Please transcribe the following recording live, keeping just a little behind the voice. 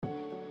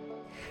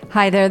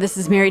Hi there, this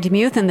is Mary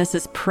DeMuth, and this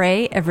is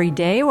Pray Every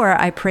Day, where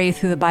I pray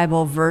through the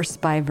Bible verse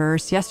by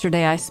verse.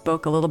 Yesterday, I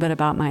spoke a little bit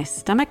about my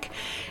stomach,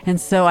 and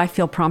so I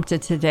feel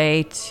prompted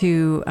today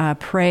to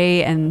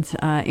pray and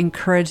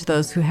encourage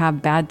those who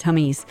have bad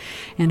tummies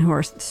and who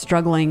are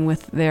struggling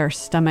with their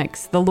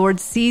stomachs. The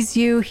Lord sees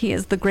you. He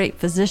is the great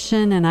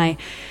physician, and I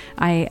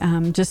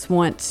just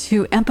want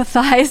to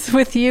empathize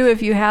with you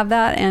if you have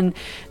that, and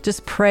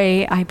just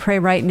pray. I pray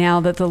right now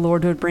that the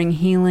Lord would bring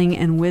healing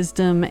and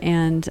wisdom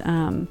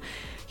and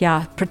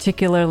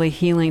particularly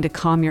healing to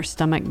calm your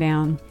stomach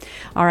down.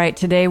 All right,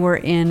 today we're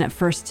in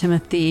 1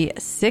 Timothy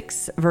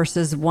 6,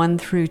 verses 1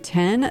 through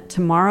 10.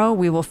 Tomorrow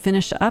we will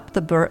finish up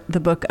the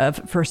book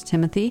of 1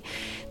 Timothy.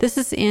 This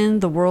is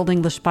in the World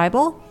English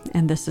Bible,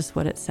 and this is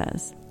what it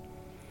says.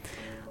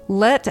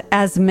 Let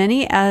as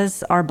many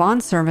as are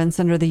bondservants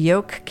under the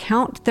yoke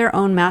count their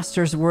own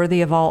masters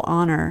worthy of all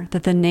honor,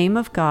 that the name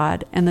of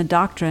God and the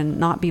doctrine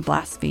not be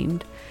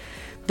blasphemed.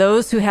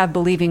 Those who have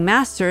believing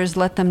masters,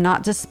 let them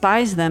not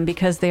despise them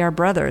because they are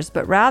brothers,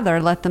 but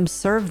rather let them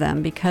serve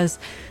them, because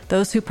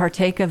those who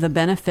partake of the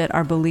benefit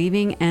are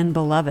believing and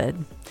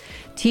beloved.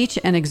 Teach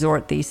and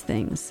exhort these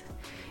things.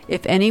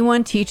 If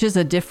anyone teaches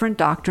a different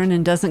doctrine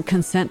and doesn't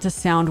consent to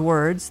sound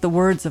words, the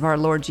words of our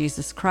Lord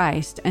Jesus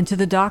Christ, and to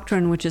the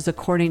doctrine which is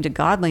according to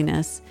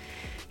godliness,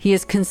 he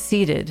is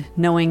conceited,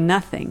 knowing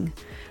nothing,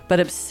 but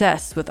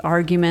obsessed with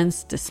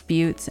arguments,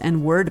 disputes,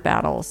 and word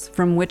battles,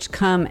 from which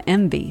come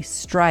envy,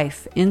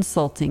 strife,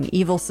 insulting,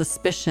 evil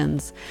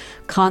suspicions,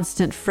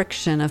 constant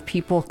friction of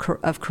people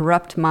of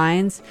corrupt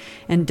minds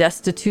and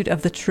destitute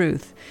of the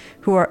truth,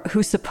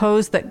 who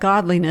suppose that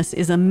godliness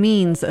is a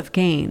means of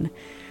gain.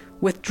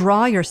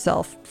 Withdraw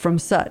yourself from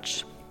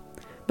such.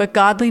 But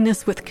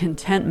godliness with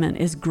contentment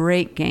is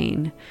great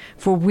gain,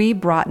 for we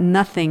brought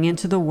nothing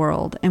into the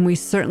world, and we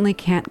certainly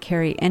can't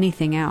carry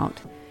anything out.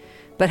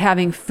 But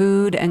having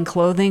food and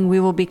clothing, we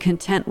will be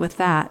content with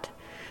that.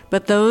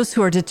 But those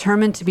who are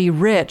determined to be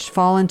rich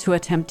fall into a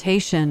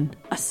temptation,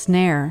 a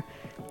snare,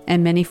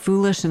 and many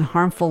foolish and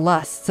harmful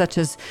lusts, such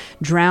as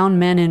drown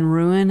men in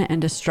ruin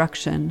and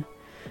destruction.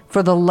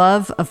 For the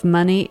love of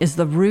money is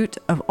the root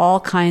of all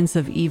kinds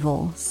of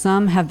evil.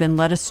 Some have been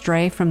led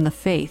astray from the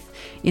faith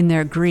in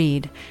their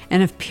greed,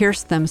 and have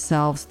pierced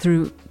themselves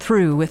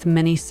through with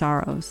many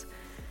sorrows.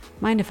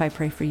 Mind if I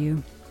pray for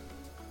you?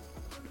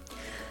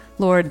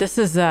 Lord, this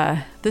is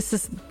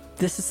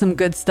some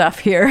good stuff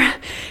here,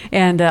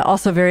 and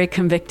also very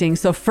convicting.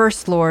 So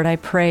first, Lord, I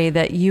pray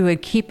that you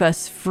would keep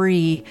us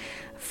free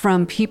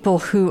from people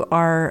who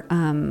are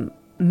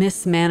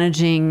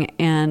mismanaging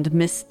and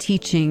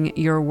misteaching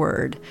your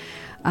word.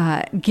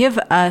 Give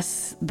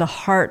us the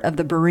heart of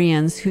the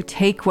Bereans, who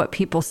take what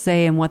people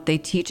say and what they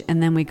teach,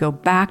 and then we go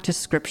back to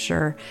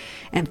Scripture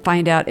and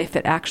find out if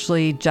it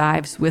actually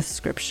jives with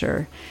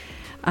Scripture.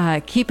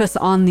 Keep us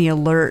on the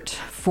alert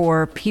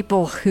for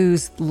people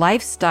whose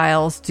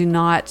lifestyles do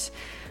not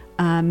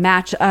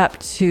match up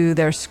to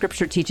their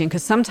Scripture teaching,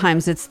 because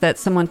sometimes it's that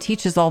someone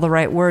teaches all the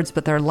right words,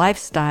 but their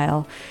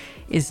lifestyle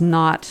is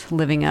not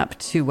living up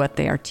to what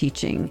they are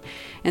teaching.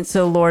 And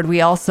so, Lord,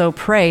 we also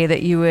pray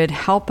that you would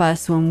help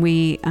us when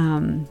we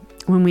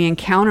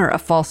encounter a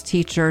false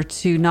teacher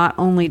to not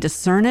only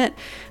discern it,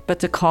 but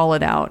to call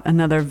it out.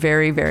 Another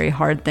very, very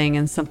hard thing,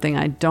 and something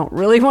I don't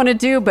really want to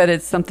do, but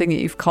it's something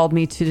that you've called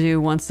me to do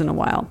once in a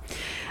while.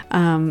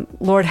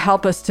 Lord,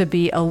 help us to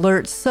be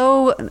alert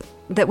so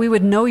that we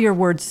would know your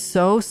word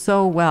so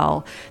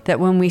well that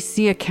when we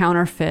see a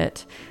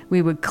counterfeit,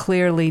 we would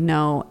clearly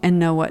know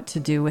what to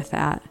do with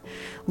that.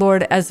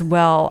 Lord, as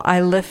well,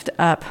 I lift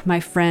up my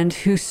friend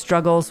who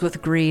struggles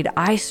with greed.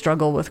 I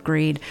struggle with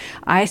greed.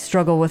 I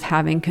struggle with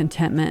having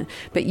contentment.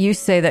 But you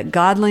say that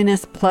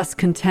godliness plus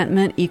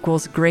contentment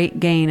equals great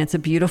gain. It's a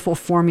beautiful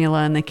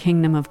formula in the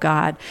kingdom of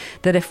God,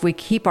 that if we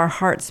keep our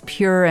hearts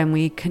pure and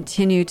we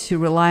continue to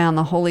rely on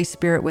the Holy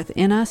Spirit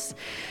within us,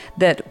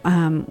 that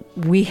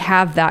we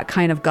have that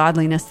kind of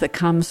godliness that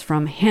comes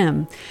from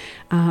Him.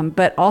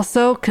 But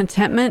also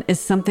contentment is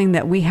something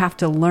that we have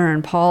to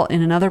learn. Paul,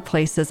 in another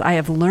place, says, I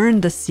have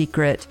learned the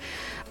secret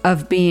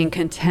of being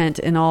content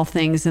in all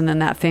things. And then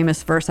that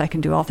famous verse, I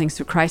can do all things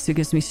through Christ who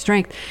gives me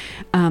strength.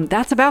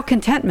 That's about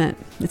contentment.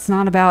 It's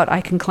not about I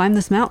can climb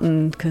this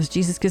mountain because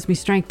Jesus gives me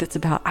strength. It's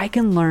about I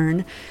can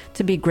learn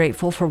to be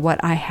grateful for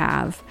what I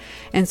have.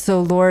 And so,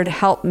 Lord,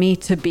 help me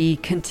to be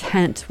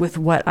content with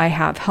what I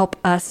have. Help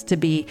us to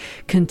be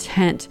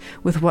content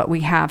with what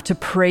we have, to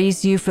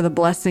praise you for the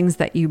blessings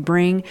that you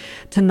bring,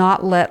 to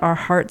not let our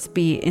hearts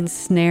be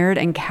ensnared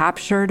and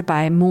captured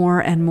by more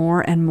and more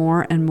and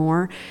more and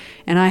more.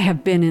 And I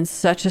have been in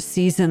such a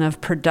season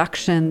of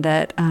production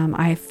that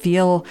I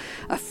feel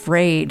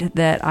afraid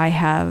that I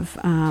have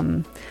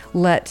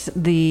let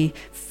the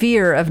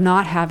fear of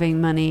not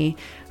having money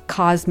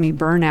cause me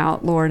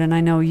burnout, Lord, and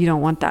I know you don't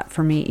want that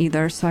for me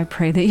either. So I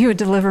pray that you would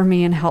deliver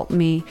me and help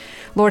me.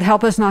 Lord,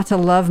 help us not to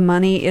love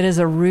money. It is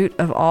a root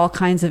of all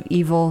kinds of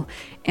evil,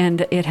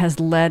 and it has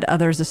led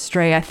others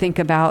astray. I think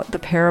about the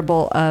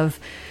parable of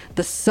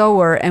the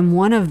sower, and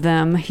one of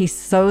them, he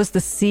sows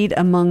the seed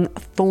among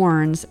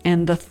thorns,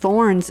 and the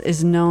thorns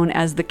is known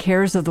as the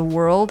cares of the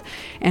world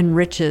and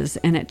riches,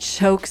 and it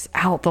chokes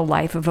out the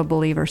life of a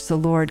believer. So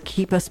Lord,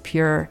 keep us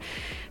pure.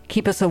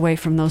 Keep us away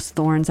from those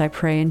thorns, I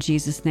pray in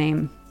Jesus'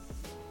 name.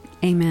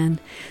 Amen.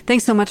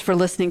 Thanks so much for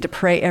listening to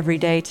Pray Every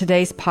Day.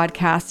 Today's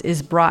podcast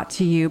is brought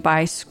to you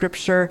by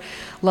Scripture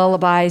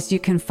Lullabies. You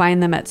can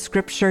find them at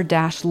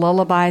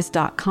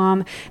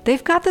scripture-lullabies.com.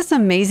 They've got this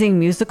amazing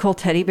musical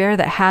teddy bear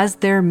that has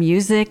their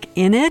music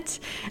in it,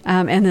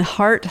 and the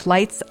heart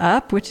lights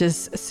up, which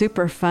is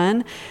super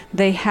fun.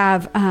 They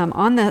have,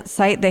 on the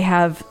site, they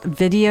have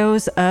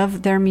videos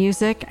of their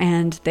music,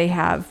 and they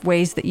have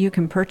ways that you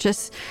can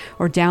purchase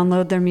or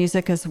download their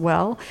music as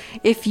well.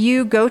 If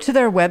you go to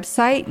their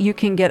website, you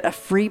can get a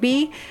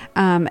freebie.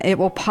 It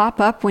will pop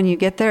up when you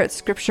get there at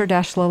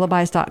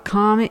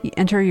scripture-lullabies.com.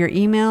 Enter your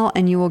email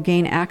and you will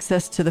gain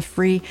access to the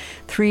free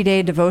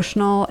 3-day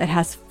devotional. It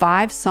has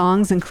 5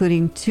 songs,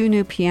 including 2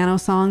 new piano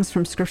songs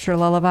from Scripture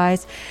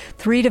Lullabies,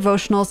 3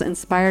 devotionals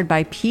inspired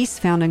by peace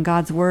found in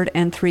God's Word,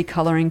 and 3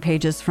 coloring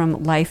pages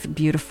from Life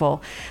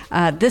Beautiful.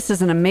 This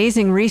is an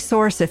amazing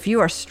resource if you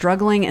are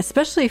struggling,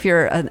 especially if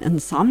you're an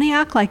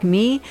insomniac like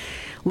me.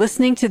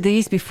 Listening to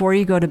these before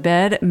you go to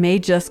bed may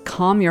just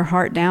calm your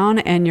heart down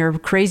and your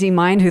crazy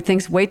mind who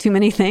thinks way too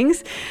many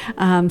things.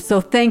 So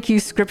thank you,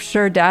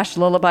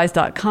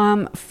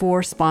 scripture-lullabies.com,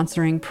 for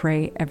sponsoring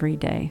Pray Every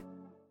Day.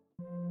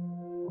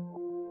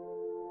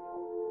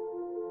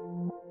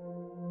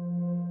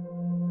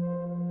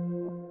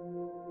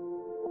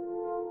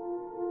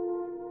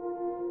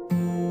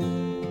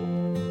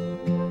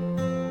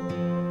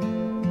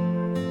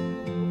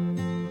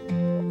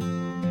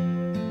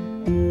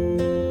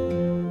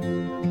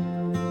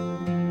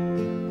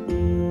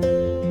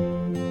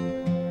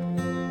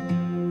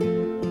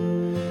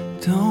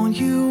 Don't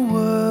you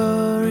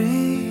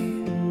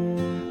worry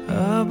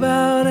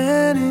about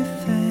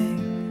anything,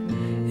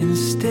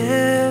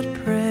 instead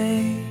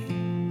pray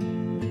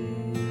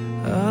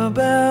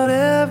about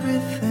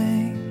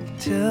everything.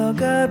 Tell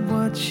God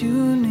what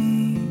you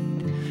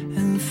need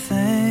and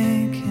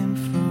thank Him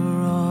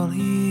for all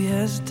He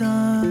has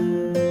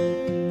done.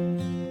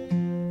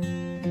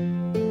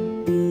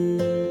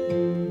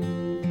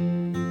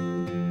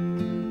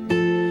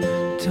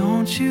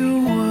 Don't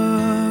you worry